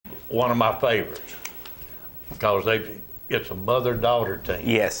one of my favorites because it's a mother-daughter team.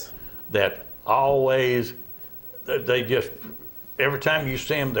 Yes. That always, they just, every time you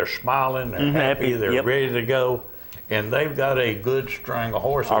see them, they're smiling, they're happy, they're ready to go, and they've got a good string of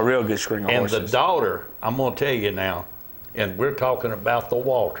horses. A real good string of horses. And the daughter, I'm going to tell you now, and we're talking about the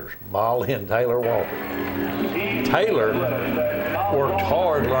Walters, Molly and Taylor Walters. Taylor worked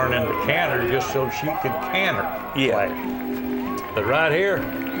hard learning to canter just so she could canter. Yeah. But right here,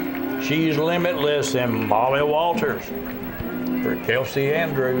 She's Limitless and Molly Walters for Kelsey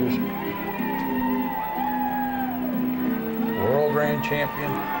Andrews. World Grand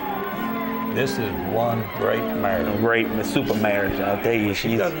Champion. This is one great mare. A great super marriage, I'll tell you.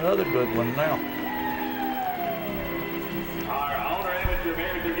 She's got another good one now.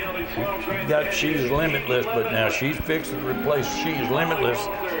 She's Limitless, but now she's fixing to replace She's Limitless.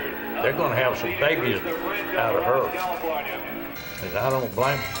 They're going to have some babies out of her. And I don't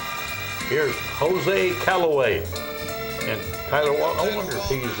blame them. Here's Jose Callaway and Tyler Walker. I wonder if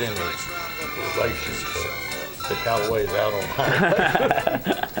he's in the relation to Callaway's out on high.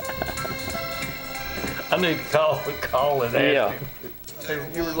 I need to call and ask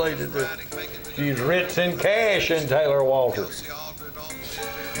him. You related to, she's Ritz and Cash and Taylor Walters.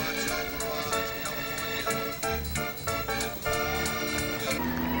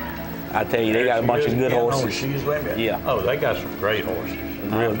 I tell you, they got a bunch of good horses. She's Limitless. Yeah. Oh, they got some great horses.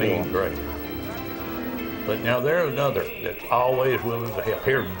 Real good. Great. But now there's another that's always willing to help.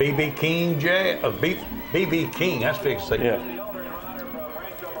 Here's BB King BB King. That's fixed to say. Yeah.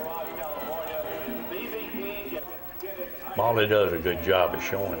 Molly does a good job of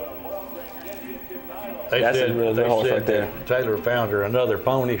showing. That's a real good horse right there. Taylor found her another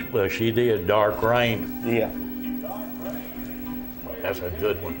pony. Well, she did. Dark Rain. Yeah. That's a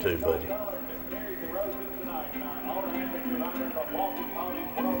good one too, buddy.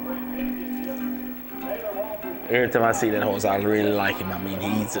 Every time I see that horse, I really like him. I mean,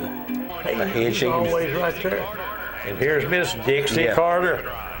 he's a head shaking. Always right there. And here's Miss Dixie Carter.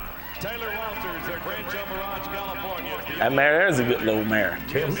 Taylor Walters at Rancho Mirage, California. That mare there's a good little mare.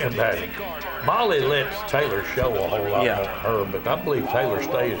 Tell me about it. Molly lets Taylor show a whole lot more her, but I believe Taylor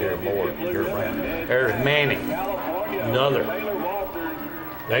stays here more year round. There's Manning, another.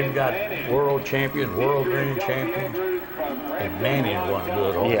 They've got world champions, world grand champions, and Manning won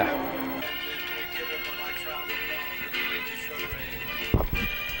good horse. Yeah.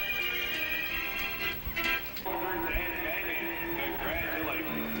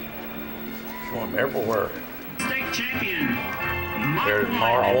 Show them everywhere. State champion. There's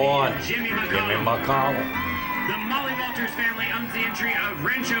Mark One, Jimmy McConnell. The Molly Walters family owns the entry of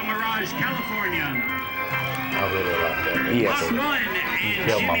Rancho Mirage, California. I really like that. Yes. Mark One and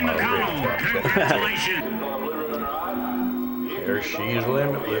Tell Jimmy Mama McConnell. Rick. Congratulations. There She's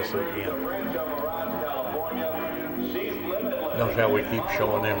Limitless again. Notice how we keep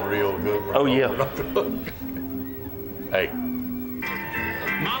showing them real good. Oh, yeah. Hey.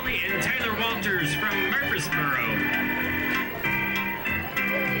 Molly and Taylor Walters from Murfreesboro.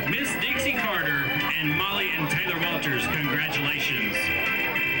 Miss Dixie Carter and Molly and Taylor Walters, congratulations.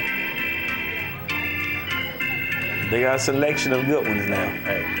 They got a selection of good ones now.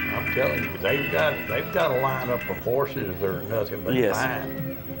 Hey, I'm telling you, they've got a lineup of horses that are nothing but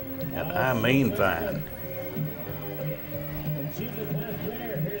fine. And I mean fine.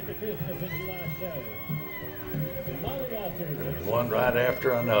 There's one right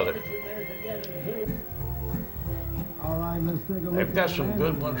after another. They've got some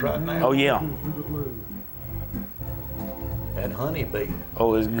good ones right now. Oh, yeah. That Honeybee.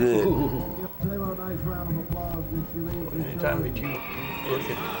 Oh, it's good. Anytime that you look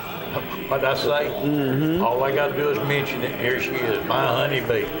at what I say, all I got to do is mention it. Here she is, my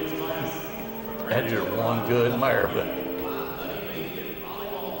Honeybee. That's just one good mare, but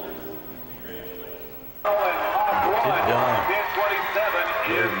it's done.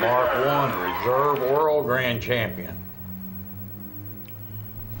 Here's Mark One, Reserve World Grand Champion.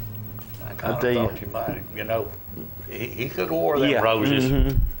 I kind of thought you might, he could have wore them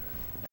roses.